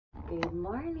Good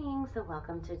morning. So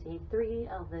welcome to day 3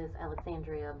 of this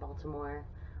Alexandria, Baltimore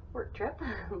work trip.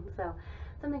 So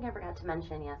something I forgot to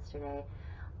mention yesterday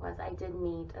was I did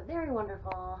meet a very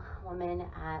wonderful woman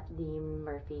at the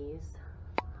Murphy's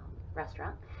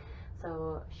restaurant.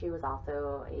 So she was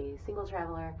also a single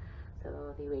traveler.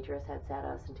 So the waitress had sat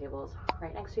us in tables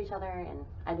right next to each other, and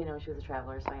I didn't know she was a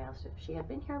traveler, so I asked if she had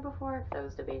been here before because I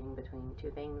was debating between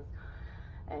two things.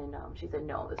 And she said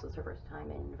no, this was her first time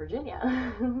in Virginia.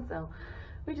 So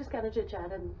we just got to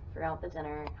chit-chatted throughout the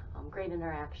dinner. Great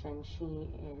interaction. She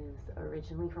is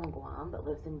originally from Guam but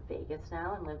lives in Vegas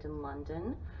now and lived in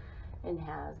London and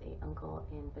has an uncle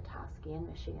in Petoskey in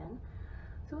Michigan.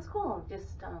 So it was cool.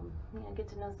 Just get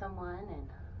to know someone, and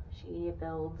she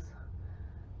builds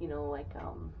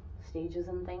stages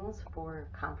and things for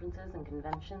conferences and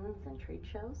conventions and trade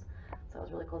shows. So it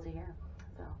was really cool to hear.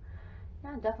 So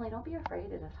yeah, definitely don't be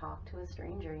afraid to talk to a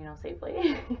stranger,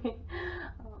 safely.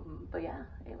 But yeah,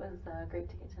 it was great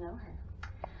to get to know her.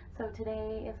 So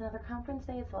today is another conference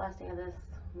day. It's the last day of this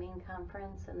main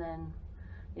conference, and then,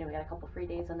 we got a couple free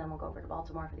days, and then we'll go over to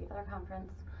Baltimore for the other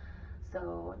conference.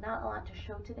 So not a lot to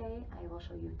show today. I will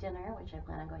show you dinner, which I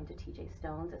plan on going to TJ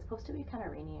Stone's. It's supposed to be kind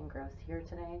of rainy and gross here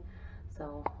today,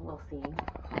 so we'll see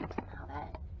how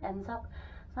that ends up.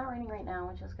 It's not raining right now,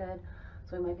 which is good,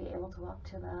 so we might be able to walk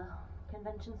to the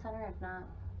convention center. If not,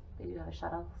 they do have a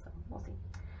shuttle, so we'll see.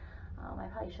 I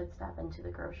probably should stop into the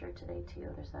grocer today too.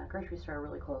 There's a grocery store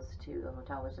really close to the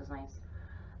hotel, which is nice.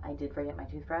 I did forget my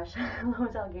toothbrush. The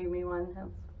hotel gave me one.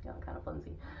 It's kind of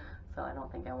flimsy, so I don't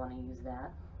think I want to use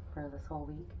that for this whole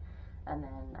week. And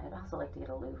then I'd also like to get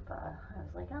a loofah. I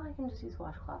was like, oh, I can just use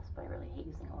washcloths, but I really hate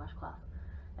using a washcloth.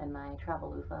 And my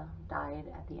travel loofah died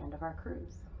at the end of our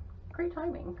cruise. Great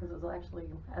timing, because it was actually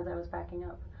as I was packing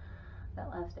up that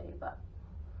last day. But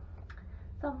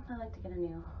so I like to get a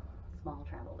new small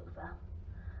travel loofah.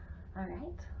 All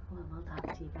right, well, we'll talk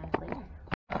to you guys later.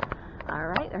 All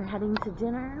right, we're heading to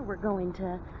dinner. We're going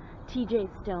to TJ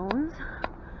Stone's,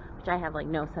 which I have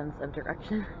no sense of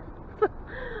direction. So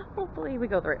hopefully we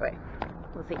go the right way.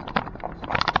 We'll see.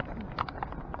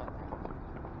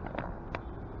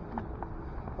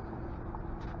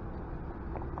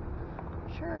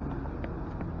 Sure.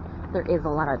 There is a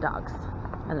lot of dogs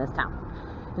in this town.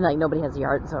 And nobody has a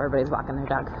yard, so everybody's walking their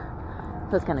dog.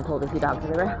 So it's kind of cool to see dogs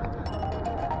everywhere.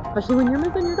 Especially when you're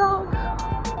missing your dog.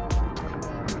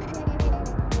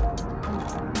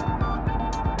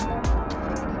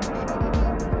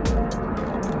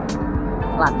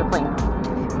 Lots of planes.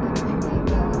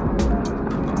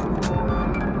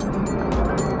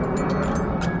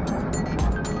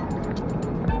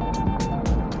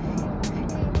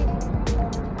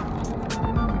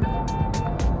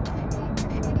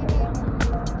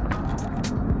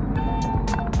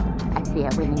 I see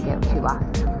it. We didn't get too lost.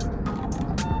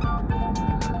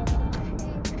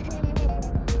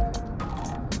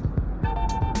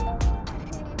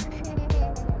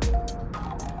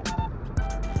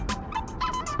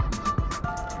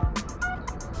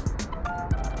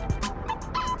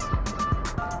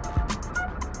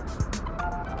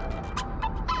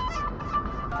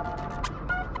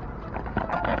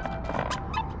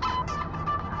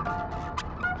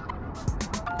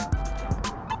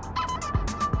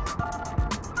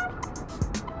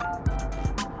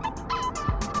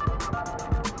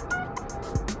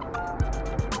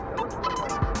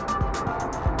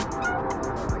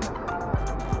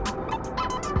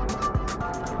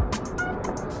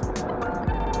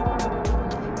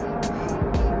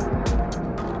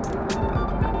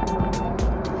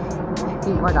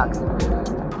 More dogs.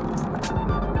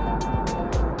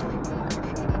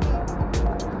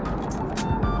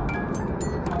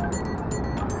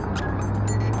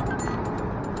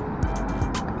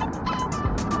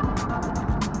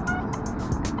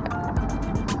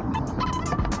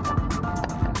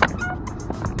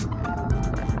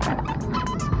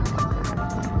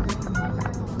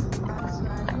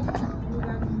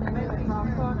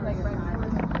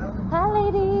 Hi,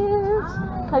 ladies.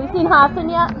 Have you seen Hassan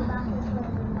yet?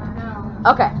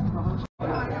 Okay.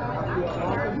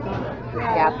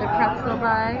 Got the pretzel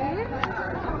bite.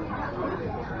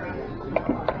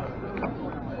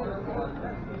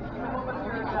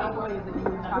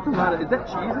 That's a lot of, is that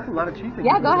cheese? That's a lot of cheese.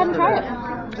 Yeah, go ahead and try it.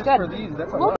 Just good. For these,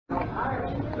 that's a lot.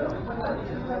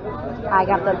 I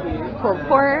got the pulled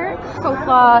pork,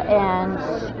 coleslaw, and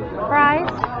fries.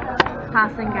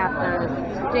 Hassan got the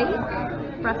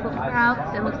steak, Brussels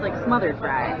sprouts, and looks like smothered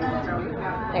fries.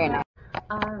 Very nice.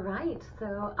 Alright,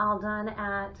 so all done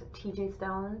at TJ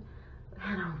Stone.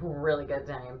 Had a really good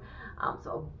time.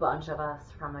 So a bunch of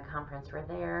us from the conference were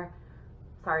there.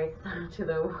 sorry to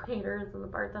the waiters and the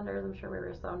bartenders. I'm sure we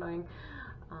were so annoying.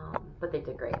 But they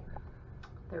did great.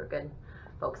 They were good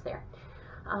folks there.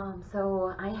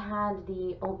 So I had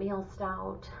the oatmeal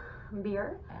stout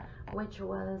beer, which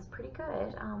was pretty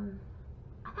good.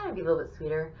 I thought it'd be a little bit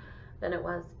sweeter than it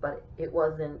was, but it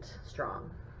wasn't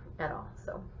strong at all,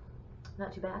 so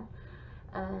not too bad.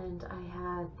 And I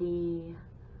had the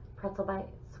pretzel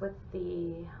bites with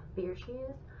the beer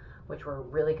cheese, which were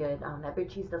really good. That beer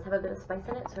cheese does have a bit of spice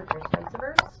in it, so if you're spice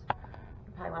averse,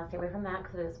 you probably want to stay away from that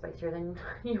because it is spicier than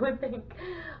you would think.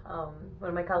 One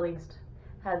of my colleagues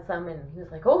had some and he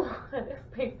was like, oh, that is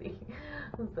spicy.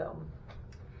 So,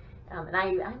 and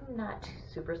I'm not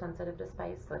super sensitive to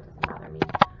spice, so it doesn't bother me.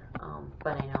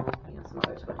 But I know, some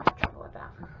others would have trouble with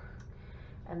that.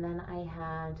 And then I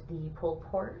had the pulled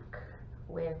pork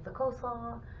with the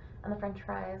coleslaw and the french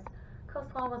fries.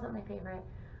 Coleslaw wasn't my favorite,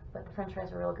 but the french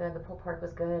fries were real good. The pulled pork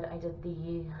was good. I did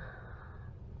I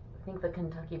think the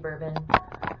Kentucky bourbon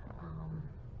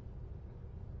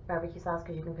barbecue sauce,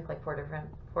 because you can pick like 4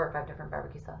 or 5 different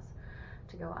barbecue sauce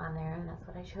to go on there, and that's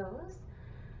what I chose.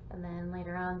 And then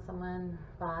later on someone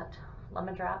bought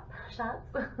lemon drop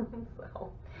shots. So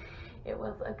it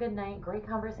was a good night, great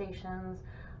conversations,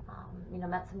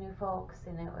 met some new folks,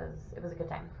 and it was a good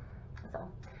time. So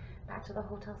back to the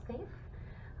hotel safe.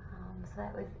 So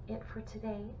that was it for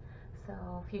today. So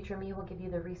future me will give you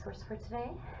the resource for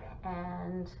today,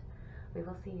 and we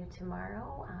will see you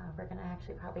tomorrow. We're gonna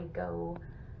actually probably go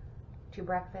to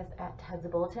breakfast at Ted's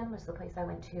Bulletin, which is the place I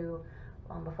went to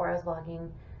before I was vlogging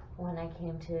when I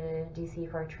came to DC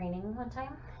for a training one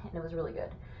time, and it was really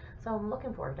good. So I'm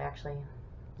looking forward to actually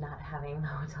not having the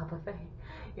hotel buffet,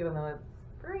 even though it's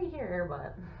free here,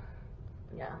 but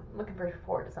yeah, I'm looking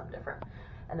forward to something different.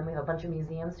 And then we have a bunch of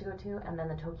museums to go to, and then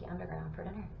the Toki Underground for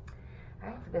dinner. All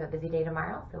right, so we have a busy day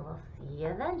tomorrow, so we'll see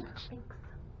you then. Thanks.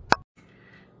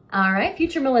 All right,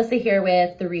 future Melissa here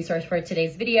with the resource for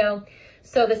today's video.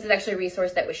 So this is actually a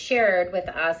resource that was shared with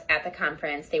us at the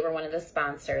conference. They were one of the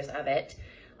sponsors of it.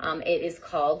 It is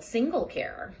called Single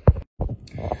Care.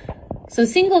 So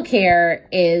Single Care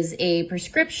is a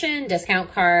prescription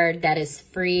discount card that is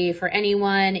free for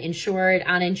anyone, insured,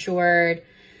 uninsured.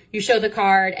 You show the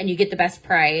card and you get the best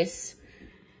price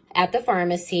at the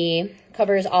pharmacy.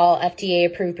 Covers all FDA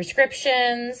approved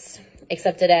prescriptions,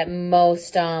 accepted at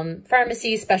most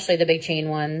pharmacies, especially the big chain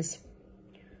ones.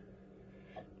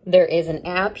 There is an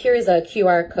app. Here's a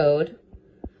QR code,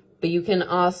 but you can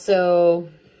also,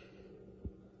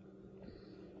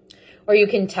 or you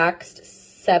can text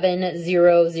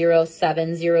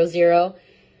 700700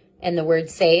 and the word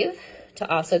save to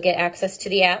also get access to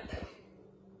the app.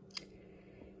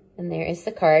 And there is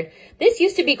the card. This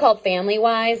used to be called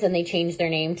FamilyWise, and they changed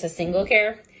their name to Single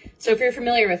Care. So if you're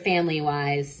familiar with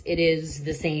FamilyWise, it is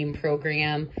the same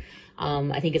program.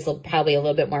 I think it's probably a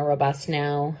little bit more robust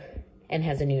now and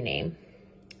has a new name.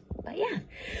 But yeah,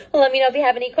 well, let me know if you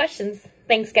have any questions.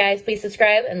 Thanks, guys. Please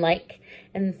subscribe and like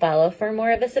and follow for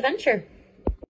more of this adventure.